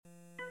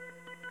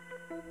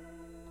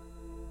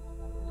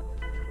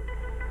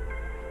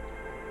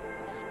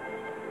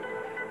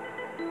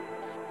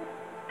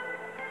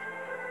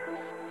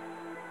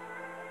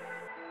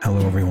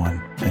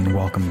everyone, and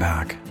welcome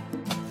back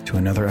to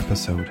another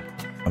episode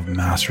of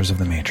Masters of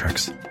the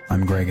Matrix.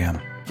 I'm Greg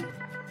M.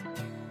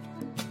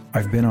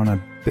 I've been on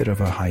a bit of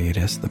a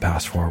hiatus the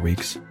past 4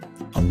 weeks.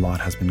 A lot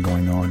has been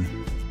going on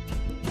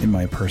in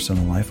my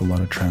personal life, a lot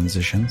of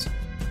transitions,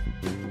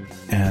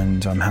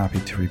 and I'm happy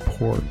to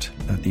report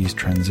that these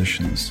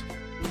transitions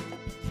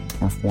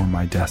will form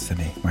my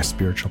destiny, my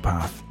spiritual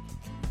path,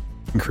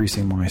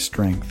 increasing my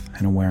strength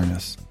and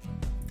awareness.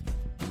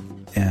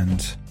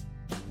 And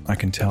I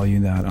can tell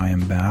you that I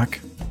am back.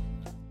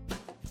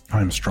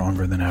 I am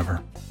stronger than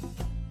ever,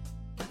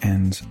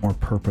 and more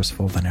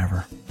purposeful than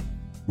ever,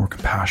 more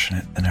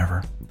compassionate than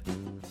ever,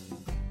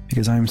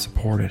 because I am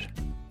supported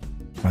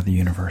by the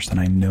universe,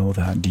 and I know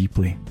that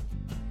deeply.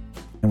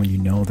 And when you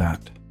know that,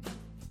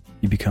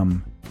 you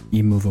become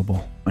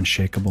immovable,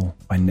 unshakable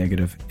by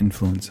negative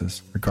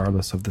influences,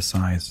 regardless of the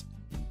size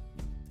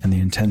and the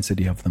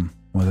intensity of them,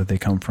 whether they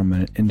come from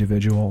an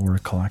individual or a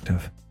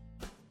collective.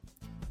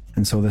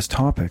 And so this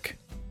topic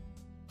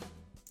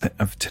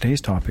of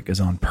today's topic is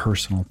on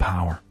personal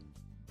power,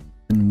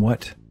 and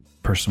what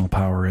personal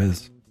power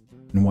is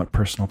and what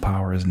personal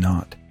power is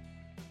not.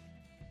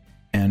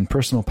 And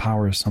personal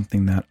power is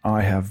something that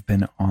I have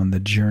been on the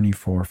journey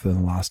for the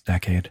last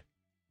decade.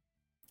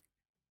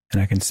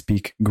 And I can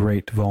speak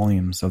great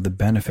volumes of the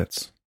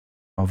benefits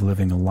of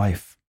living a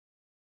life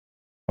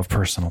of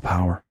personal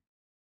power.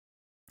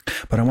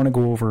 But I want to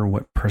go over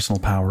what personal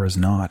power is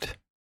not.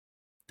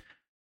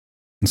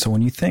 And so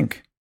when you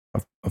think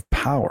of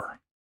power,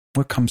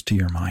 what comes to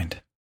your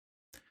mind?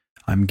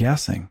 I'm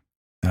guessing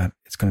that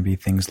it's going to be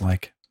things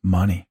like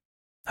money,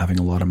 having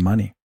a lot of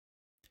money,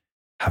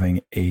 having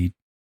a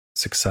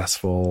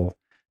successful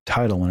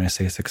title. When I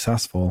say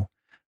successful,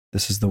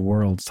 this is the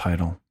world's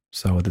title.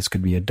 So this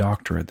could be a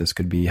doctorate. This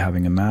could be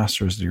having a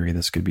master's degree.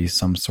 This could be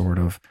some sort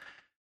of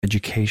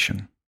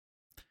education.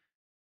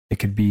 It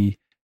could be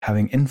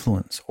having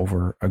influence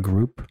over a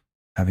group,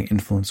 having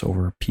influence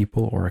over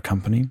people or a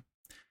company.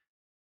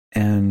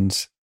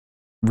 And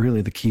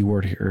really the key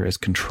word here is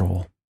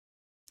control.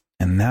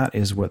 And that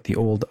is what the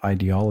old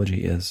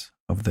ideology is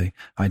of the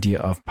idea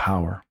of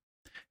power.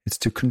 It's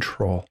to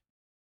control.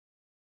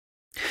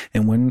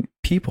 And when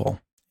people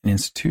and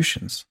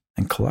institutions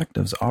and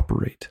collectives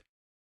operate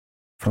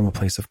from a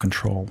place of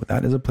control,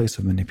 that is a place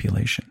of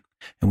manipulation.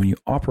 And when you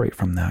operate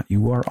from that,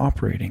 you are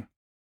operating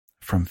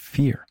from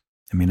fear.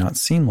 It may not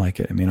seem like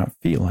it. It may not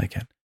feel like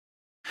it.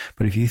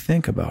 But if you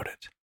think about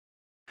it,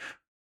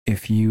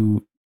 if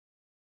you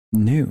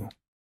knew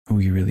who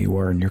you really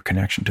were and your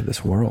connection to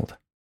this world,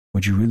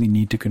 would you really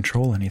need to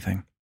control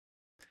anything?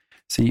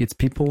 See, it's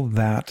people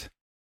that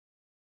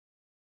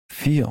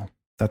feel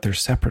that they're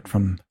separate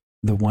from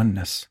the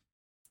oneness.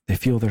 They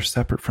feel they're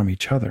separate from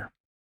each other,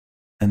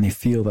 and they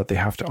feel that they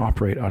have to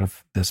operate out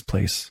of this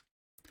place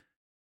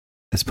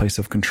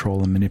of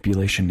control and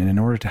manipulation. And in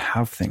order to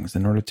have things,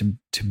 in order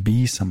to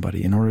be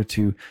somebody, in order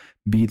to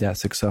be that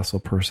successful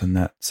person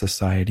that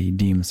society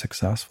deems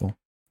successful.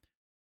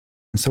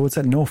 And so it's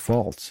at no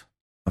fault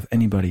of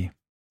anybody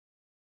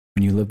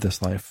when you live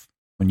this life,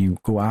 when you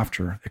go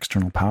after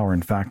external power.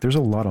 In fact, there's a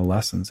lot of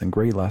lessons and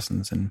great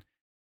lessons in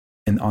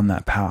on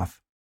that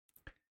path.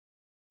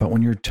 But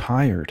when you're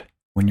tired,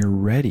 when you're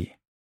ready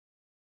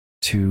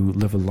to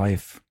live a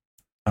life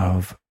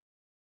of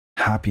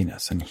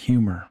happiness and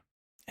humor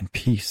and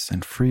peace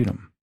and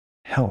freedom,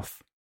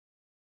 health,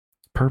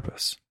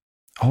 purpose,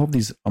 all of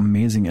these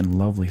amazing and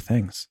lovely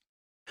things,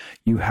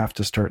 you have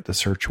to start the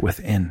search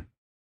within.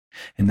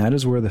 And that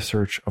is where the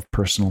search of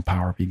personal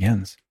power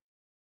begins.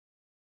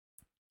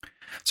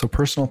 So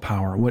personal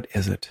power, what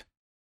is it?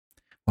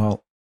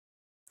 Well,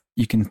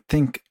 you can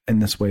think in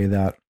this way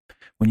that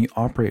when you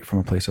operate from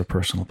a place of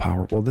personal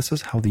power, well, this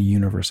is how the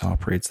universe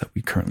operates that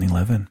we currently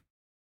live in,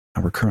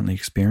 and we're currently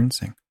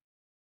experiencing.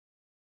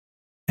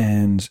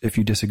 And if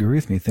you disagree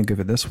with me, think of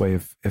it this way.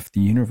 If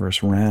the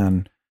universe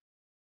ran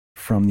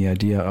from the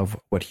idea of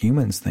what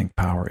humans think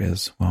power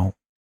is, well,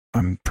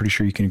 I'm pretty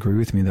sure you can agree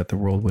with me that the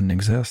world wouldn't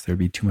exist. There'd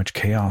be too much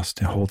chaos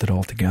to hold it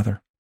all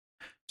together.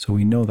 So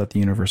we know that the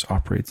universe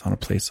operates on a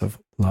place of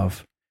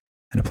love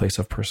and a place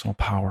of personal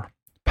power,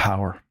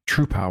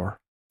 true power.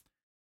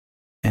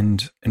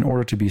 And in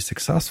order to be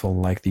successful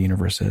like the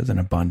universe is in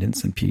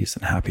abundance and peace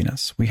and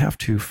happiness, we have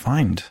to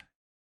find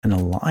and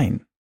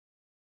align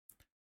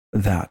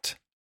that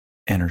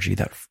energy,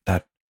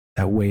 that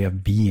way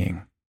of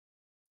being.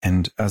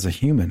 And as a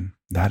human,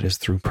 that is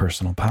through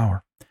personal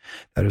power.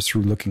 That is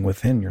through looking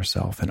within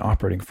yourself and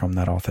operating from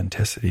that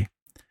authenticity.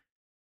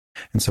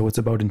 And so it's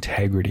about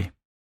integrity,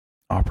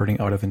 operating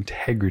out of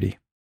integrity.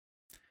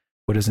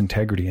 What is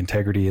integrity?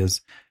 Integrity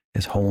is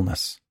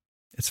wholeness,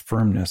 it's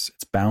firmness,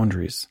 it's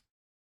boundaries,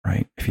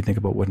 right? If you think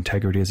about what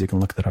integrity is, you can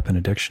look that up in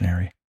a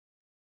dictionary.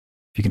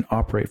 If you can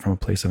operate from a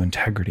place of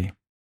integrity,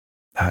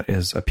 that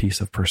is a piece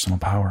of personal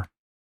power.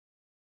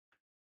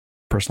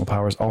 Personal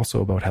power is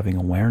also about having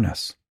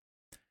awareness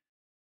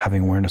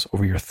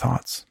over your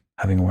thoughts,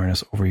 having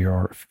awareness over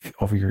your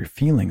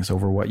feelings,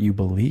 over what you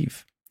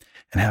believe,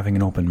 and having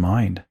an open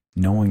mind,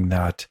 knowing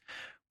that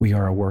we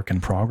are a work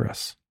in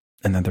progress.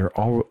 and that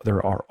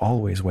there are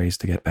always ways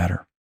to get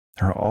better.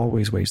 There are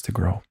always ways to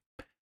grow.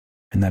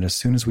 And that as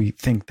soon as we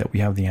think that we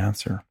have the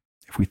answer,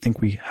 if we think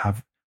we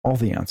have all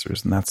the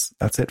answers, and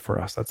that's it for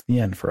us, that's the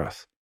end for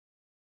us.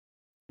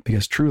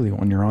 Because truly,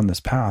 when you're on this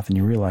path and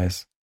you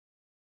realize,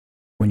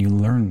 when you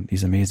learn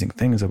these amazing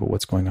things about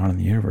what's going on in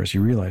the universe,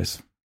 you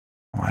realize,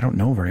 well, I don't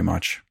know very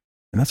much.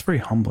 And that's very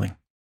humbling.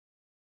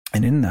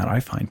 And in that, I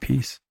find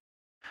peace.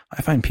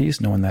 I find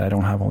peace knowing that I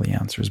don't have all the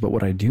answers. But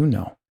what I do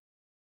know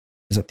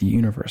is that the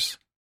universe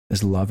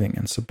is loving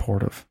and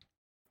supportive.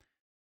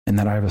 And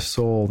that I have a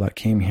soul that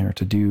came here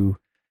to do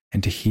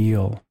and to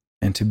heal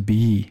and to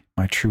be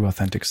my true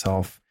authentic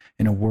self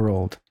in a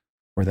world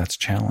where that's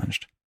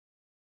challenged.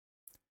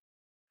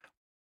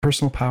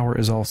 Personal power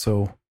is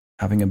also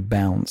having a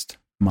balanced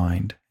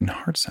mind and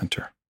heart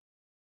center.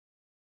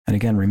 And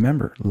again,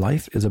 remember,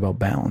 life is about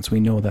balance. We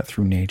know that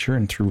through nature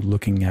and through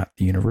looking at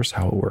the universe,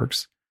 how it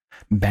works,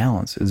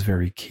 balance is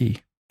very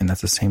key. And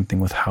that's the same thing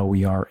with how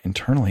we are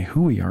internally,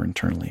 who we are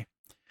internally.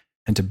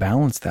 And to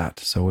balance that,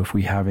 so if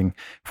we're having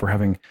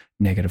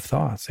negative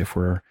thoughts, if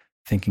we're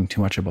thinking too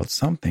much about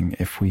something,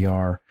 if we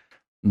are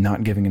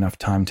not giving enough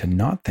time to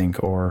not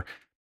think, or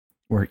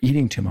we're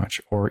eating too much,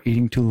 or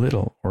eating too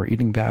little, or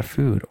eating bad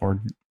food,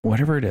 or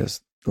whatever it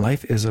is,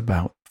 life is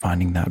about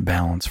finding that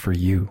balance for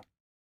you.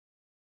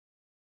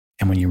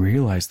 And when you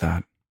realize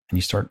that, and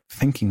you start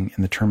thinking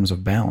in the terms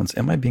of balance,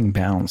 am I being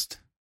balanced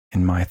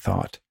in my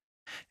thought?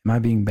 Am I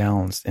being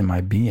balanced in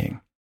my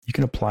being? You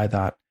can apply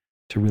that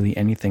to really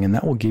anything, and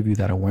that will give you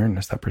that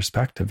awareness, that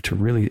perspective to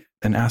really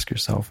then ask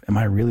yourself, am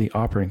I really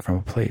operating from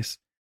a place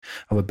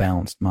of a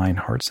balanced mind,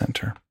 heart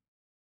center?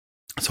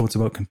 So it's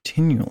about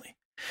continually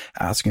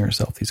asking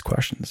yourself these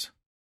questions.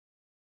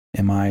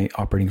 Am I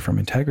operating from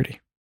integrity?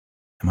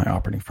 Am I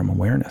operating from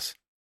awareness?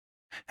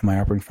 Am I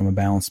operating from a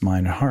balanced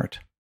mind and heart?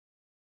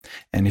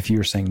 And if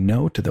you're saying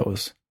no to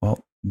those,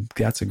 well,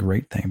 that's a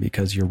great thing,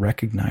 because you're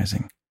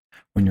recognizing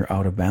when you're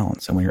out of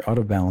balance. And when you're out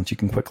of balance, you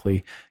can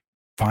quickly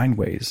find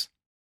ways,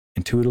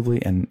 intuitively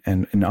and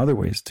in other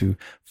ways, to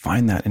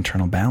find that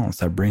internal balance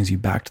that brings you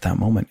back to that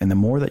moment. And the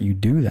more that you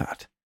do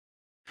that,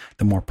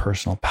 the more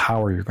personal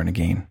power you're going to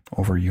gain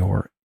over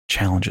your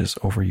challenges,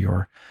 over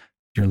your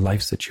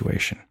life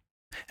situation.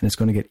 And it's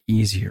going to get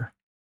easier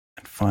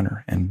and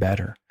funner and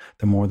better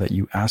the more that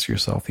you ask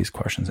yourself these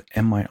questions.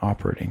 Am I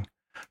operating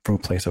from a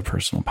place of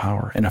personal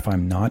power? And if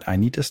I'm not, I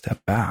need to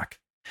step back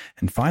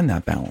and find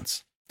that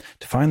balance,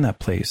 to find that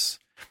place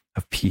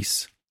of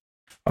peace,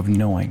 of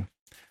knowing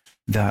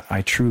that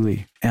I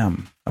truly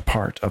am a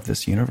part of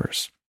this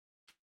universe.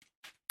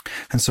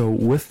 And so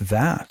with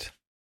that,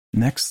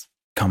 next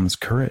comes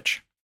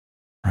courage,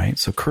 right?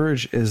 So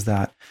courage is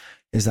that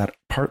piece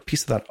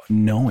of that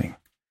knowing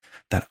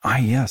that I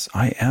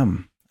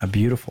am a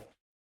beautiful,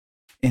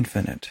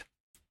 infinite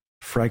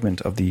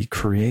fragment of the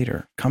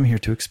Creator, come here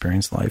to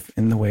experience life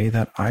in the way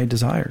that I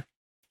desire.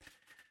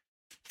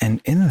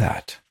 And in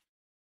that,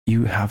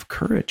 you have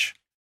courage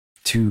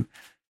to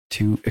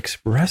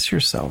express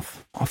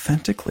yourself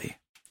authentically,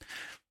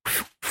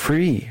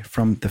 free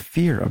from the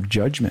fear of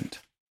judgment,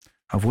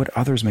 of what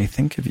others may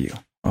think of you,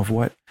 of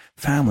what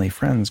family,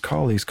 friends,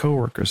 colleagues,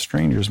 coworkers,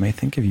 strangers may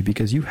think of you,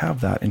 because you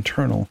have that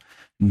internal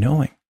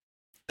knowing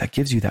that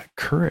gives you that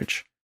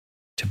courage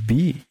to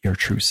be your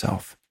true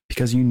self,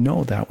 because you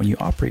know that when you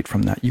operate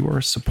from that, you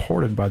are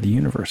supported by the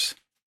universe.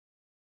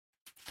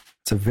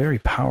 It's a very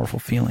powerful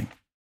feeling.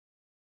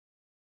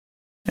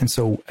 And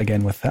so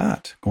again, with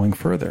that, going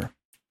further,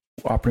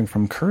 operating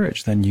from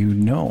courage, then you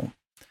know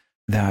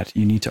that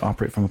you need to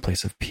operate from a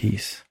place of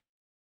peace,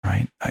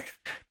 right?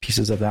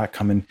 Pieces of that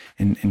come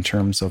in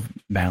terms of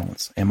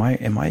balance. Am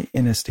I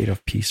in a state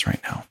of peace right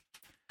now?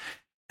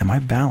 Am I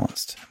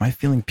balanced? Am I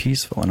feeling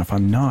peaceful? And if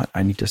I'm not,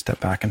 I need to step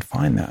back and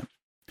find that.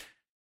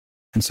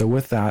 And so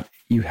with that,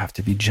 you have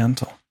to be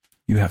gentle.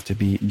 You have to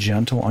be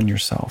gentle on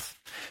yourself.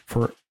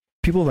 For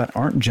people that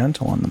aren't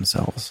gentle on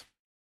themselves,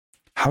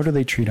 how do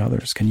they treat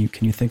others? Can you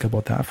think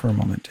about that for a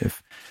moment?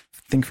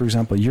 Think, for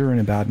example, you're in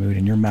a bad mood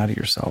and you're mad at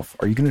yourself.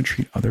 Are you going to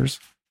treat others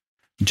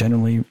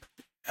generally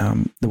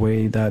the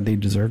way that they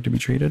deserve to be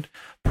treated?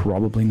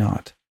 Probably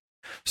not.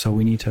 So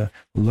we need to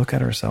look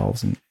at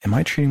ourselves and, am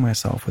I treating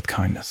myself with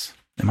kindness?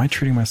 Am I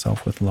treating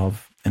myself with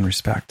love and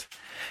respect?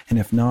 And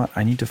if not,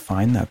 I need to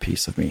find that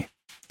piece of me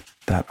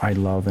that I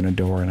love and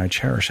adore and I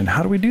cherish. And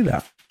how do we do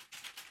that?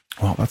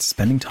 Well, that's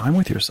spending time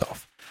with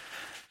yourself.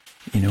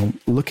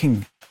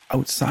 Looking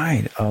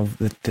outside of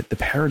the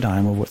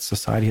paradigm of what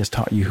society has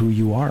taught you who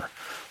you are.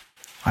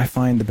 I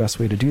find the best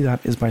way to do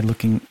that is by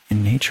looking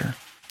in nature.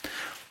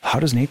 How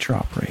does nature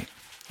operate?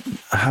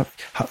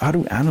 How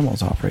do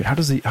animals operate? How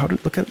do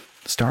look at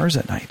stars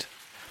at night?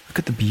 Look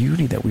at the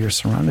beauty that we are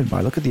surrounded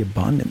by. Look at the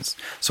abundance.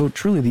 So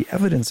truly, the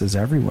evidence is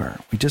everywhere.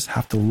 We just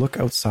have to look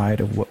outside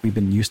of what we've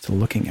been used to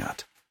looking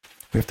at.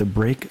 We have to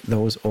break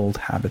those old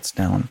habits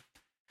down.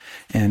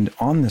 And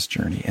on this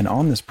journey and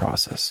on this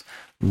process,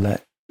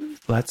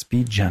 let's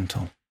be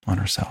gentle on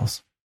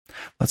ourselves.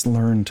 Let's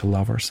learn to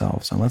love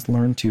ourselves, and let's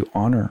learn to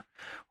honor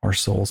our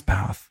soul's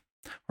path,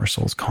 our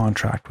soul's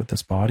contract with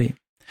this body.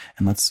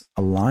 And let's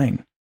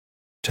align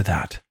to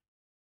that.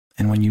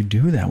 And when you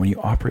do that, when you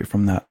operate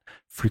from that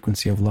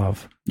frequency of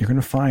love, you're going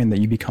to find that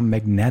you become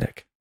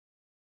magnetic.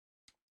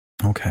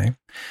 Okay.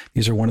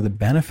 These are one of the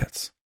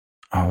benefits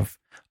of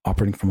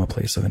operating from a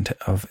place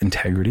of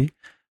integrity,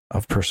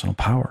 of personal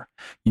power.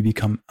 You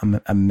become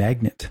a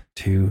magnet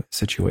to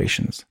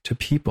situations, to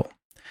people,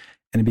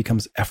 and it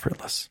becomes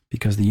effortless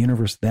because the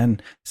universe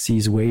then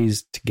sees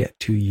ways to get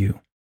to you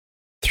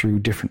through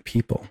different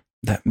people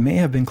that may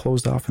have been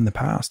closed off in the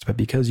past, but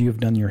because you have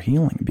done your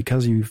healing,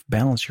 because you've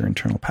balanced your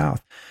internal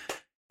path,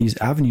 these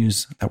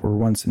avenues that were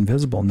once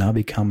invisible now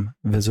become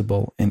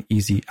visible and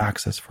easy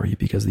access for you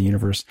because the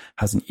universe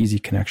has an easy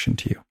connection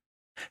to you.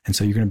 And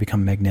so you're going to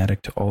become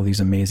magnetic to all these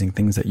amazing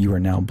things that you are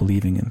now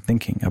believing and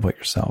thinking about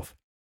yourself.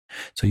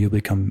 So you'll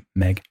become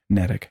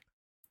magnetic.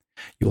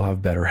 You'll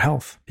have better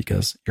health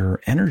because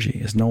your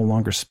energy is no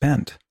longer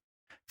spent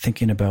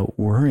thinking about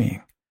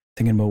worrying,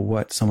 thinking about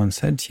what someone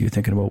said to you,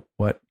 thinking about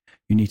what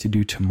you need to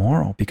do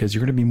tomorrow, because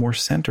you're going to be more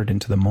centered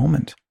into the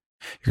moment.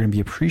 You're going to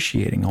be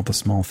appreciating all the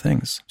small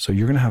things. So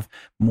you're going to have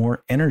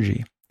more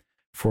energy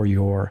for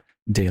your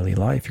daily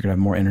life. You're going to have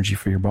more energy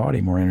for your body,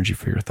 more energy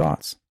for your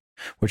thoughts,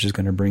 which is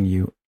going to bring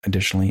you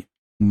additionally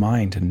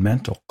mind and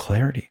mental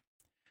clarity.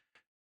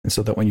 And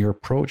so that when you're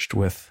approached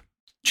with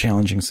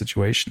challenging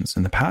situations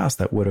in the past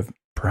that would have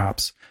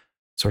perhaps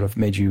sort of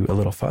made you a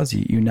little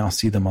fuzzy, you now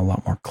see them a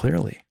lot more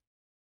clearly.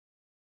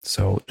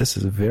 So this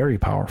is very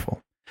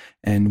powerful.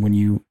 And when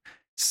you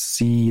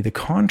see the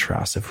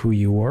contrast of who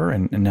you were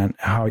and then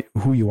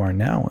who you are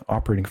now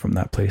operating from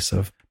that place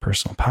of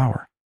personal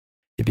power,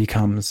 it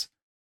becomes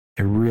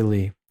a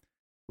really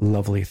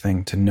lovely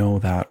thing to know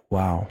that,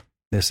 wow,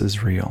 this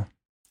is real.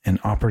 And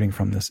operating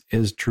from this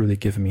is truly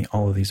giving me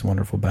all of these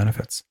wonderful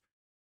benefits.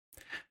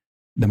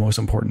 The most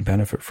important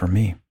benefit for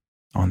me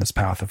on this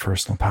path of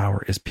personal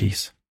power is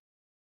peace.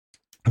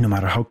 No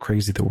matter how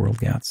crazy the world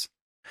gets,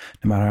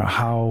 no matter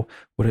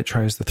what it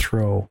tries to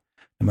throw,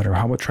 no matter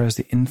how it tries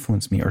to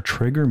influence me or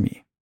trigger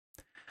me,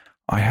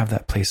 I have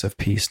that place of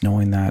peace,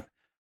 knowing that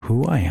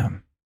who I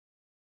am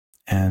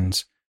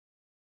and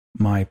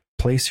my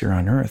place here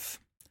on earth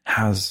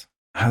has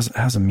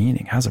a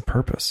meaning, has a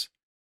purpose.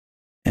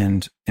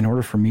 And in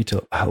order for me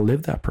to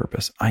live that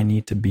purpose, I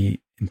need to be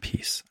in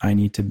peace. I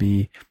need to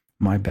be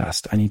my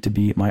best. I need to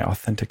be my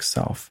authentic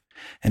self.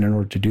 And in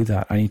order to do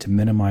that, I need to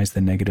minimize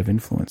the negative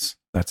influence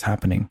that's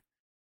happening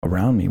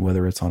around me,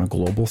 whether it's on a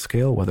global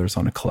scale, whether it's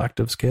on a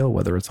collective scale,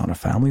 whether it's on a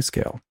family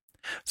scale.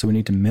 So we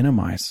need to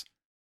minimize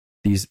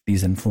these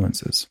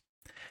influences.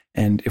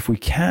 And if we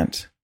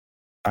can't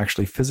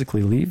actually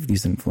physically leave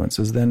these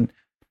influences, then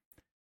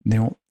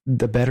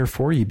the better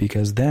for you,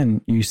 because then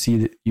you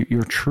see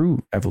your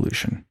true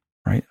evolution,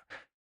 right?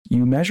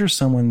 You measure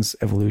someone's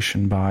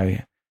evolution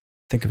by,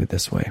 think of it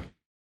this way.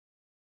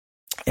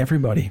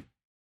 Everybody,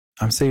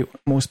 I'm saying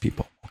most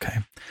people, okay,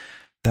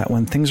 that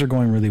when things are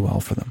going really well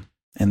for them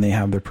and they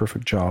have their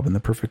perfect job and the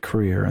perfect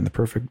career and the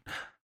perfect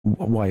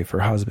wife or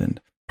husband,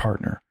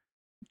 partner,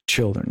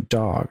 children,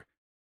 dog,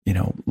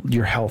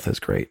 your health is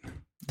great.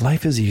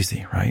 Life is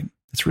easy, right?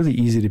 It's really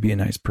easy to be a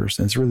nice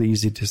person. It's really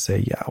easy to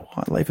say, yeah,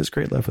 well, life is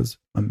great. Life is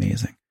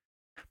amazing.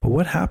 But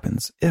what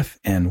happens if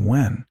and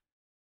when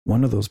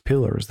one of those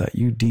pillars that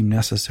you deem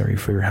necessary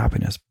for your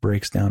happiness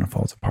breaks down and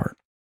falls apart?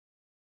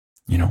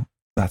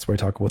 That's where I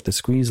talk about the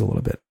squeeze a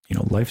little bit.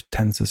 Life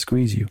tends to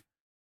squeeze you.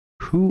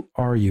 Who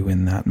are you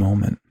in that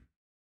moment?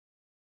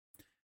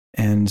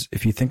 And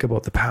if you think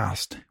about the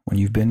past, when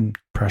you've been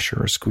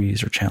pressure or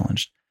squeezed or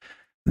challenged,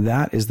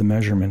 that is the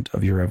measurement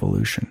of your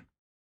evolution,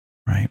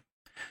 right?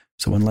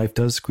 So when life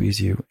does squeeze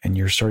you and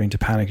you're starting to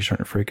panic, you're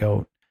starting to freak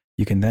out,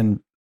 you can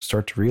then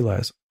start to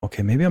realize,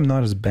 okay, maybe I'm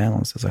not as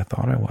balanced as I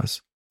thought I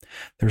was.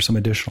 There's some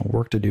additional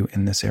work to do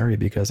in this area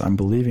because I'm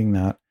believing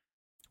that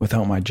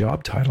without my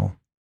job title,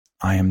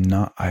 I'm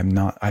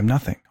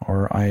nothing,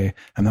 or I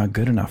am not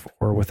good enough,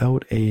 or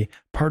without a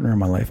partner in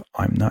my life,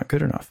 I'm not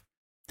good enough.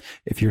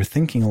 If you're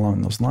thinking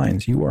along those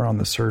lines, you are on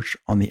the search,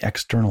 on the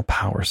external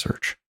power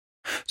search.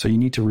 So you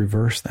need to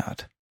reverse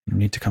that. You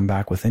need to come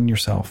back within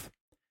yourself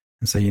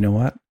and say, you know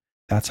what?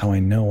 That's how I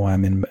know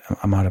I'm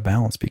out of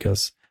balance,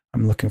 because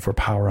I'm looking for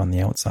power on the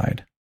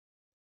outside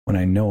when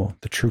I know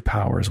the true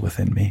power is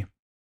within me.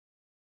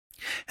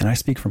 And I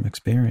speak from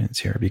experience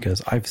here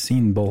because I've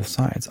seen both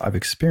sides. I've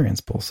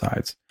experienced both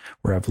sides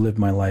where I've lived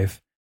my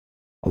life,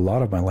 a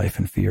lot of my life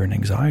in fear and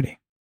anxiety.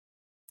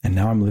 And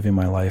now I'm living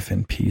my life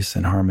in peace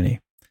and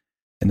harmony.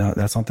 And now,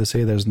 that's not to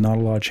say there's not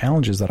a lot of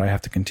challenges that I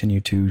have to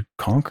continue to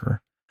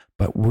conquer,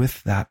 but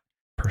with that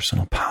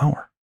personal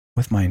power,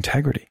 with my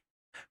integrity,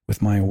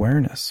 with my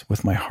awareness,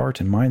 with my heart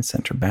and mind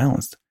center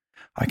balanced,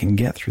 I can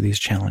get through these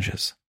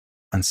challenges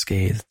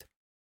unscathed,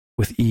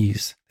 with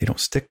ease. They don't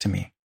stick to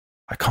me.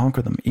 I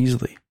conquer them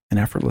easily and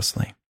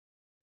effortlessly.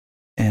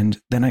 And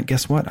then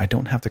guess what? I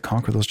don't have to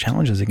conquer those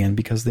challenges again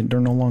because they're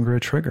no longer a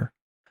trigger.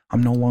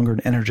 I'm no longer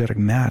an energetic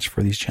match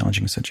for these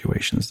challenging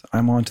situations.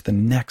 I'm on to the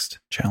next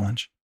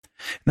challenge.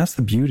 And that's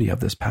the beauty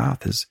of this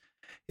path, is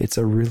it's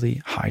a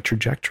really high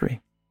trajectory.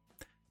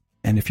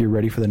 And if you're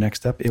ready for the next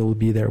step, it will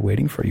be there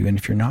waiting for you. And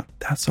if you're not,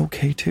 that's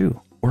okay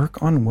too.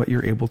 work on what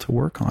you're able to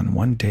work on,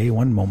 one day,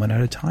 one moment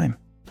at a time.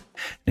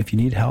 And if you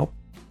need help,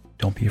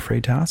 don't be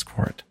afraid to ask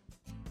for it.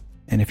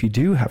 And if you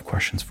do have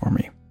questions for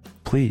me,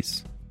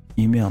 please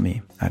email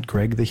me at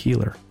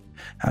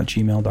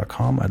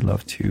gregthehealer@gmail.com. I'd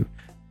love to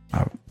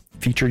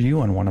feature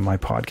you on one of my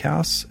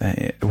podcasts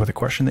with a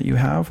question that you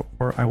have,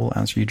 or I will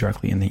answer you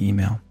directly in the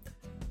email.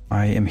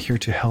 I am here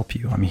to help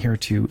you. I'm here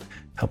to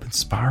help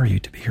inspire you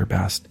to be your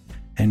best.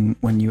 And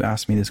when you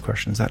ask me these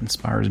questions, that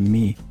inspires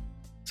me.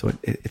 So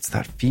it's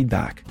that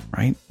feedback,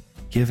 right?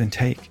 Give and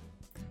take.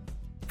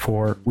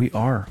 For we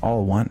are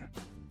all one.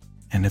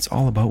 And it's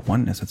all about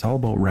oneness. It's all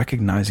about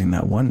recognizing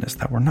that oneness,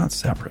 that we're not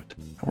separate,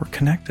 that we're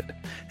connected.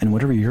 And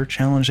whatever your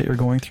challenge that you're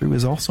going through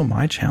is also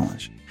my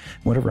challenge.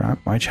 Whatever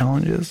my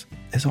challenge is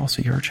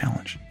also your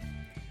challenge.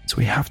 So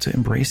we have to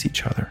embrace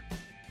each other,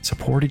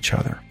 support each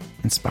other,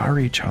 inspire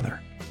each other.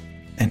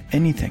 And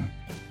anything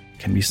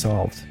can be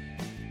solved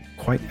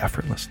quite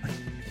effortlessly.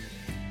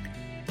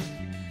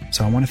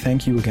 So I want to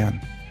thank you again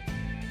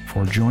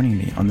for joining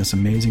me on this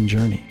amazing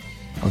journey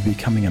of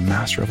becoming a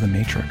master of the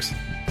matrix.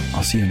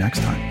 I'll see you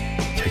next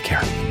time.